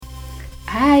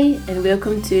Hi, and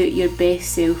welcome to Your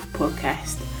Best Self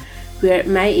podcast, where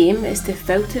my aim is to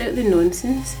filter out the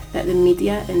nonsense that the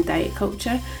media and diet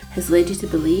culture has led you to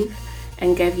believe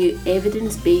and give you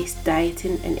evidence-based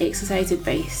dieting and exercise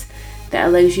advice that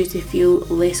allows you to feel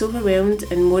less overwhelmed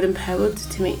and more empowered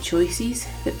to make choices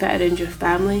that fit around your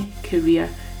family, career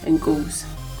and goals.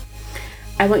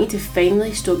 I want you to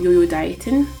finally stop yo-yo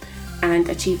dieting and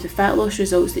achieve the fat loss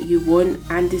results that you want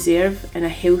and deserve in a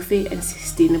healthy and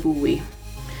sustainable way.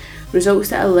 Results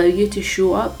that allow you to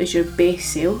show up as your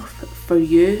best self for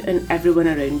you and everyone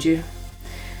around you.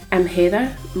 I'm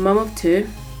Heather, mum of two,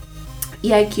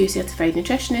 EIQ certified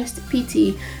nutritionist,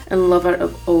 PT and lover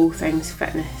of all things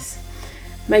fitness.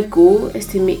 My goal is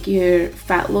to make your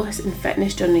fat loss and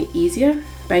fitness journey easier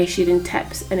by sharing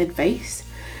tips and advice.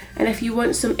 And if you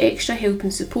want some extra help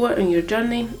and support on your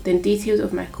journey, then details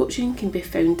of my coaching can be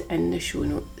found in the show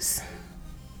notes.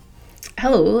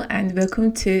 Hello and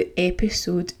welcome to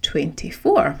episode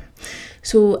 24.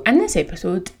 So in this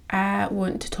episode, I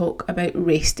want to talk about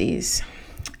rest days.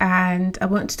 And I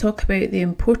want to talk about the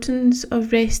importance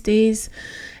of rest days,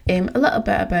 a little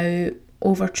bit about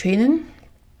overtraining,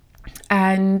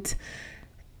 and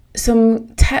some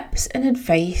tips and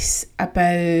advice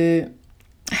about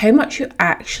how much you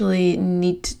actually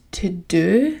need to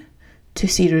do to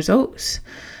see results.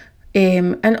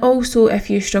 And also, if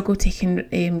you struggle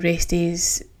taking rest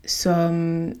days,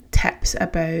 some tips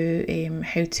about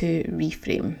how to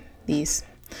reframe these.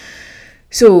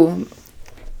 So,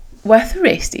 with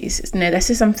rest days, now this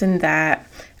is something that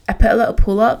I put a little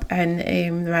poll up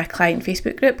in my client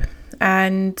Facebook group,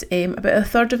 and about a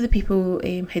third of the people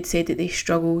had said that they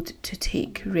struggled to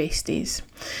take rest days.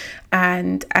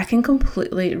 And I can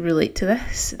completely relate to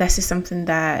this. This is something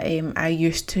that I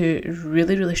used to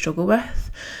really struggle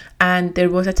with. And there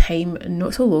was a time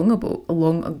not so long ago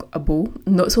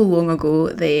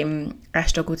that I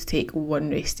struggled to take one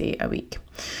rest day a week.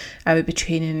 I would be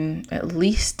training at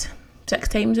least 6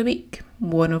 times a week.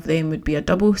 One of them would be a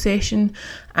double session,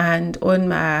 and on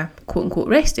my quote-unquote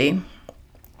rest day,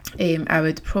 I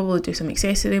would probably do some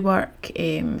accessory work,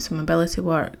 some mobility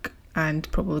work, and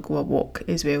probably go a walk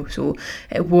as well. So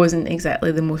it wasn't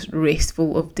exactly the most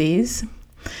restful of days.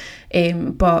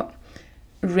 But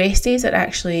rest days are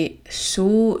actually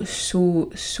so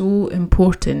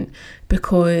important,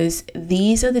 because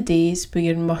these are the days where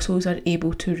your muscles are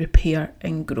able to repair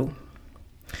and grow.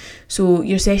 So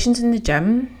your sessions in the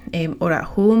gym or at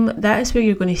home, that is where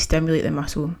you're going to stimulate the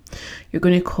muscle. You're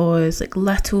going to cause like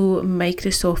little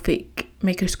microscopic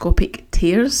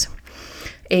tears,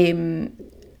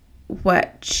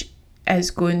 which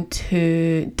is going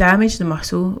to damage the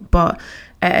muscle, but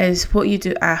it is what you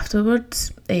do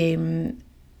afterwards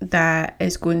that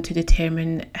is going to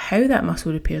determine how that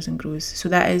muscle repairs and grows. So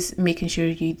that is making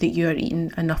sure that you are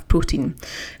eating enough protein,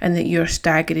 and that you're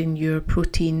staggering your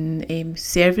protein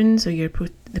servings, or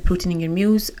the protein in your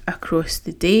meals across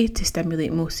the day to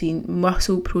stimulate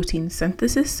muscle protein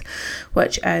synthesis,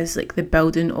 which is like the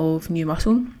building of new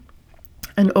muscle.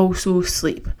 And also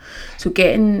sleep. So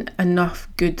getting enough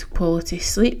good quality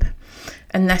sleep,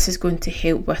 and this is going to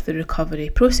help with the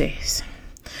recovery process.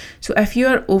 So if you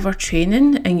are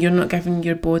overtraining and you're not giving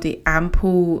your body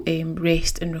ample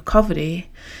rest and recovery,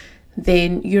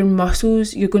 then your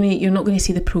muscles, you're not going to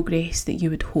see the progress that you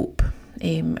would hope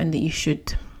and that you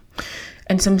should.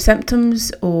 And some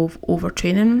symptoms of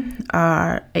overtraining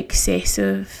are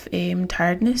excessive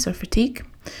tiredness or fatigue,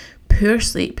 poor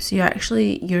sleep. So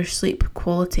your sleep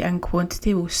quality and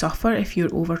quantity will suffer if you're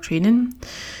overtraining.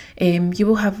 You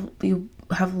will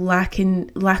have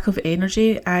lack of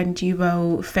energy, and you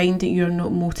will find that you're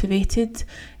not motivated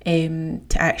to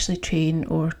actually train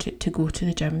or to go to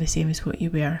the gym the same as what you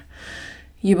were.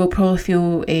 You will probably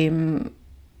feel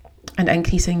an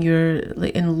increase in your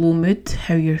in low mood,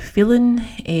 how you're feeling.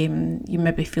 You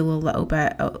maybe feel a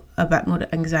bit more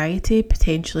anxiety,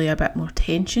 potentially a bit more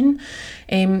tension,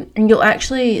 and you'll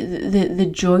actually the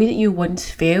joy that you once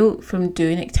felt from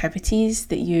doing activities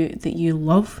that you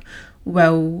love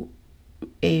will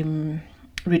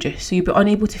reduce. So you'll be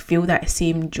unable to feel that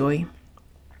same joy.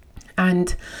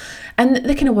 And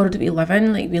the kind of world that we live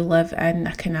in, like we live in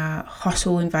a kind of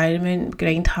hustle environment,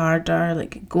 grind harder,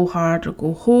 like go hard or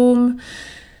go home.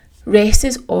 Rest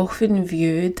is often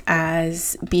viewed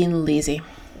as being lazy,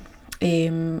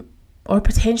 or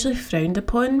potentially frowned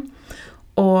upon.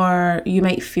 Or you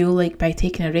might feel like by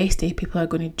taking a rest day, people are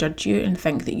going to judge you and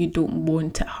think that you don't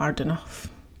want it hard enough.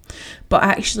 But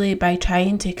actually, by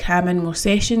trying to cram in more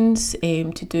sessions,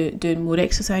 doing more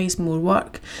exercise, more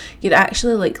work, you're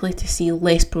actually likely to see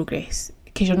less progress,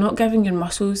 because you're not giving your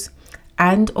muscles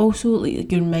and also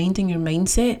like your mind and your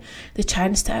mindset, the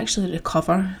chance to actually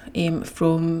recover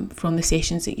from the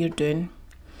sessions that you're doing.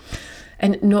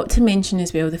 And not to mention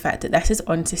as well the fact that this is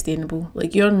unsustainable.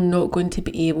 Like, you're not going to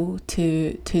be able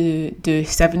to do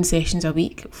 7 sessions a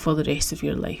week for the rest of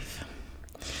your life.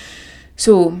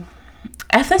 So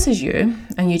if this is you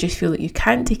and you just feel like you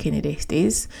can't take any rest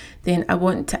days, then I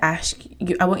want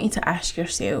you to ask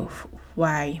yourself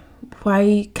why.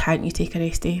 Why can't you take a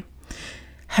rest day?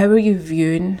 How are you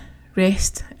viewing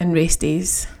rest and rest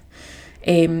days?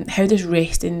 How does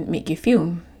resting make you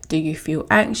feel? Do you feel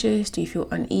anxious? Do you feel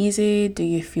uneasy? Do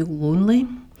you feel lonely?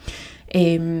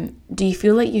 Do you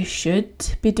feel like you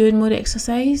should be doing more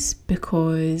exercise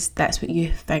because that's what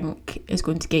you think is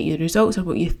going to get you the results, or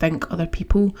what you think other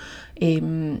people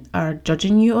are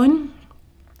judging you on?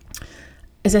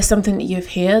 Is this something that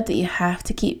you've heard, that you have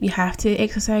to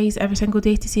exercise every single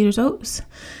day to see results?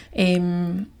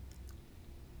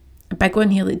 A big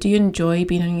one here, like, do you enjoy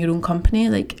being in your own company?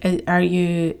 Like, are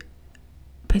you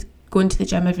going to the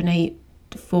gym every night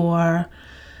for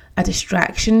a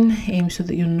distraction, so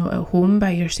that you're not at home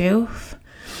by yourself?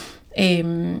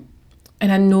 And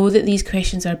I know that these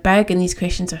questions are big and these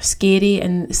questions are scary,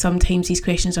 and sometimes these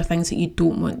questions are things that you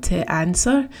don't want to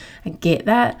answer. I get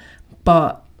that,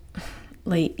 but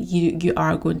like, you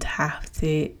are going to have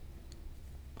to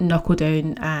knuckle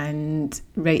down and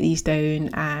write these down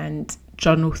and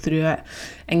journal through it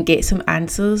and get some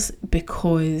answers,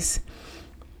 because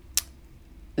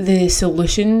the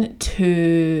solution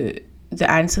to the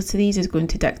answer to these is going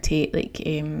to dictate like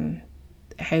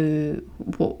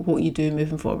what you do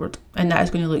moving forward, and that is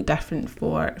going to look different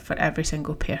for every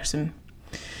single person.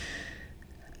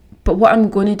 But what I'm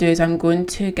going to do is I'm going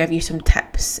to give you some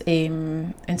tips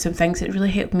and some things that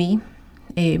really helped me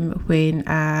when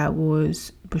I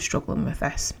was struggling with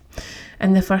this.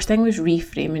 And the first thing was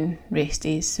reframing rest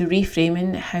days. So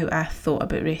reframing how I thought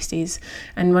about rest days.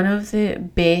 And one of the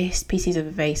best pieces of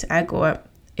advice I got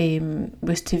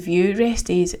was to view rest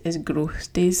days as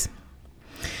growth days,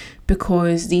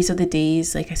 because these are the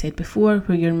days, like I said before,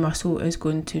 where your muscle is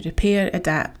going to repair,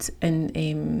 adapt,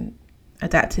 and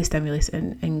adapt to the stimulus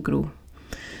and grow.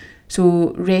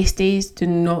 So rest days do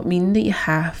not mean that you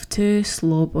have to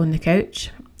slob on the couch,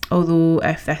 although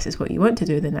if this is what you want to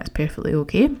do, then that's perfectly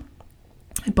okay.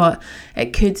 But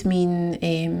it could mean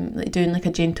like doing like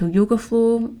a gentle yoga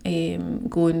flow,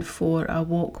 going for a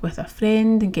walk with a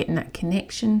friend and getting that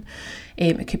connection.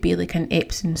 It could be like an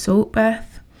Epsom salt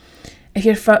bath.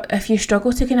 If you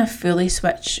struggle to kind of fully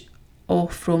switch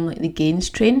off from like the gains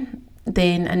train,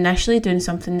 then initially doing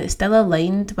something that's still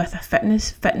aligned with a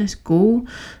fitness goal,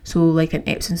 so like an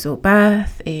Epsom salt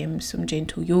bath, some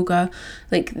gentle yoga,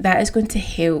 like that is going to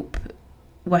help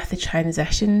with the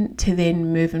transition to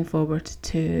then moving forward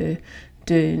to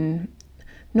doing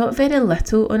not very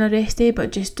little on a rest day,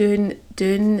 but just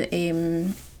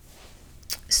doing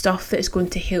stuff that's going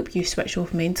to help you switch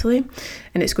off mentally,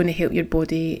 and it's going to help your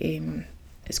body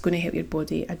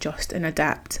adjust and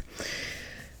adapt.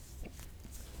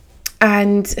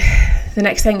 And the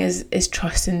next thing is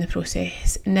trusting the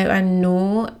process. Now, I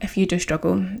know if you do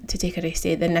struggle to take a rest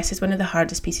day, then this is one of the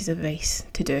hardest pieces of advice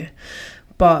to do.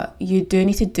 But you do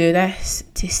need to do this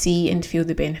to see and feel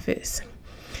the benefits.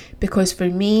 Because for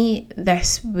me,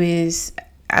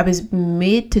 I was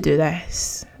made to do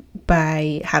this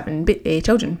by having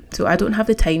children. So I don't have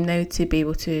the time now to be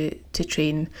able to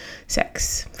train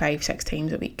 6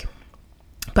 times a week.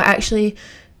 But actually,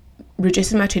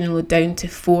 reducing my training load down to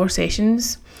 4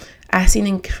 sessions, I've seen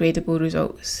incredible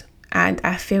results, and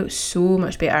I felt so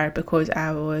much better because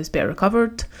I was better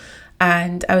recovered,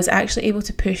 and I was actually able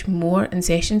to push more in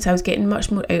sessions. I was getting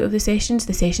much more out of the sessions.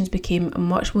 The sessions became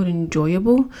much more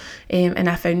enjoyable, and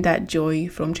I found that joy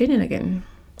from training again.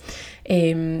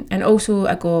 And also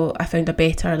I found a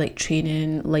better like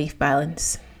training life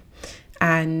balance,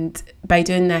 and by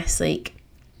doing this, like,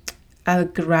 I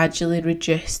gradually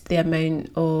reduced the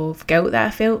amount of guilt that I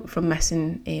felt from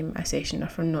missing a session, or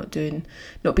from not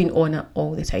being on it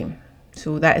all the time.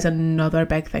 So that is another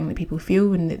big thing that people feel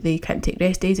when they can't take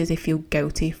rest days, is they feel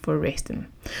guilty for resting.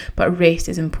 But rest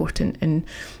is important, and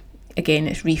again,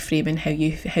 it's reframing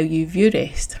how you view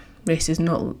rest. Rest is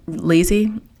not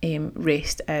lazy.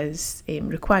 Rest is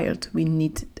required.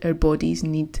 Our bodies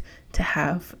need to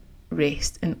have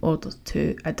rest in order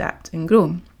to adapt and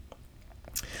grow.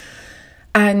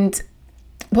 And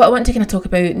what I want to kind of talk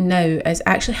about now is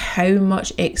actually how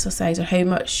much exercise, or how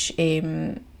much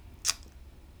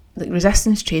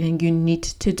resistance training you need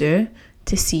to do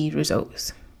to see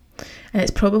results. And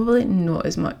it's probably not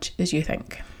as much as you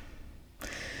think.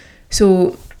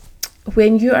 So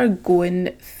when you are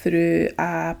going through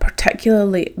a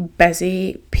particularly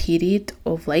busy period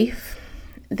of life,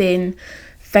 then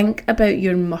think about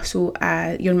your muscles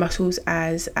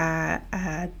as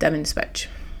a dim and switch.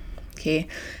 Okay,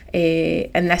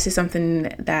 and this is something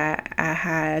that I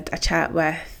had a chat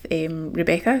with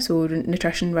Rebecca, so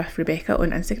Nutrition with Rebecca on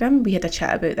Instagram. We had a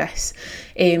chat about this,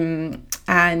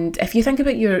 and if you think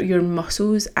about your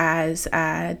muscles as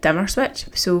a dimmer switch,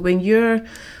 so when your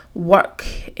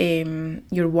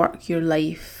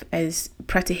life is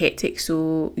pretty hectic,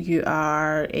 so you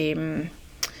are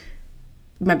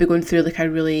maybe going through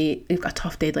you've got a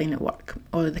tough deadline at work,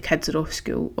 or the kids are off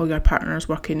school, or your partner's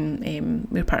working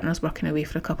away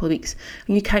for a couple of weeks,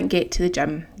 and you can't get to the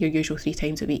gym your usual 3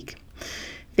 times a week.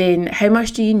 Then how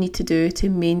much do you need to do to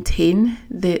maintain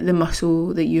the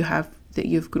muscle that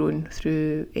you've grown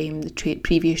through the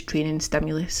previous training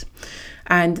stimulus?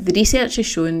 And the research has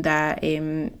shown that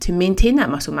to maintain that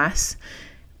muscle mass,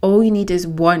 all you need is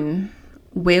one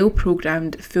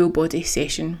well-programmed full body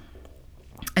session.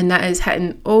 And that is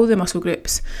hitting all the muscle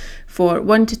groups for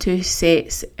 1 to 2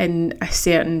 sets in a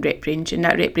certain rep range. And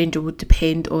that rep range will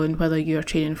depend on whether you're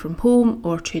training from home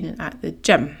or training at the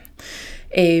gym.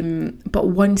 But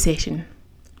one session,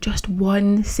 just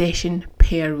one session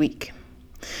per week.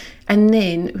 And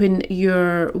then when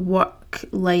your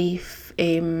work-life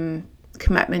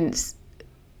commitments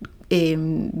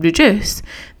reduce,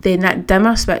 then that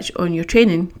dimmer switch on your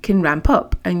training can ramp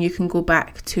up, and you can go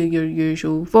back to your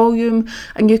usual volume,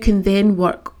 and you can then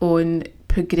work on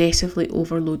progressively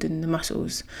overloading the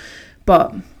muscles.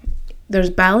 But there's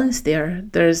balance there.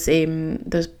 There's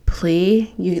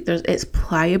play. It's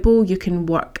pliable. You can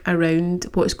work around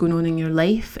what's going on in your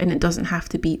life, and it doesn't have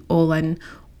to be all in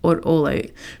or all out.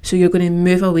 So you're going to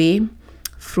move away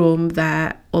from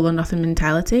that all or nothing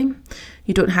mentality.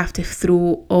 You don't have to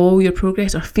throw all your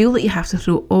progress, or feel that you have to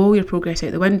throw all your progress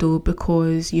out the window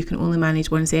because you can only manage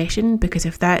one session. Because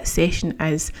if that session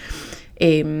is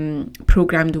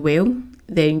programmed well,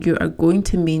 then you are going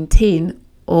to maintain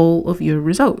all of your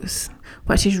results,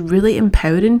 which is really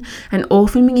empowering. And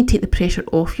often when you take the pressure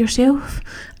off yourself,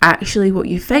 actually what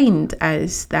you find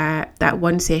is that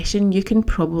one session, you can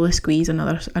probably squeeze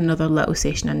another little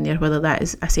session in there, whether that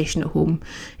is a session at home.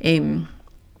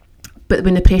 But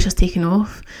when the pressure's taken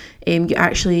off,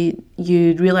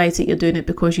 you realise that you're doing it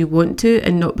because you want to,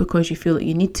 and not because you feel that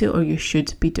you need to or you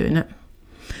should be doing it.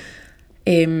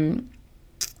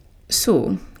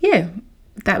 So yeah,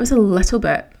 that was a little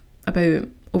bit about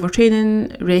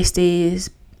overtraining, rest days,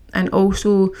 and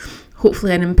also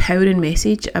hopefully an empowering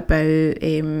message about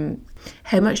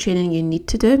how much training you need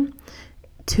to do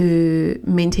to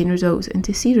maintain results and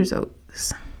to see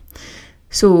results.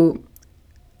 So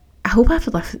I hope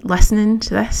after listening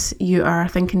to this, you are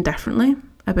thinking differently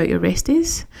about your rest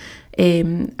days,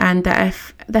 and that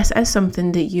if this is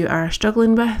something that you are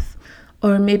struggling with,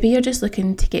 or maybe you're just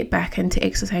looking to get back into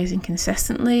exercising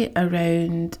consistently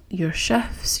around your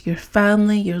shifts, your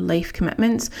family, your life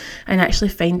commitments, and actually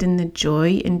finding the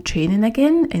joy in training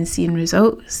again and seeing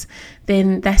results,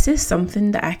 then this is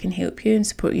something that I can help you and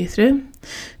support you through.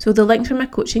 So the link for my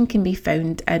coaching can be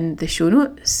found in the show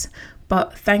notes.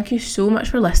 But thank you so much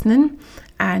for listening,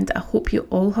 and I hope you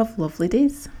all have lovely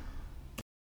days.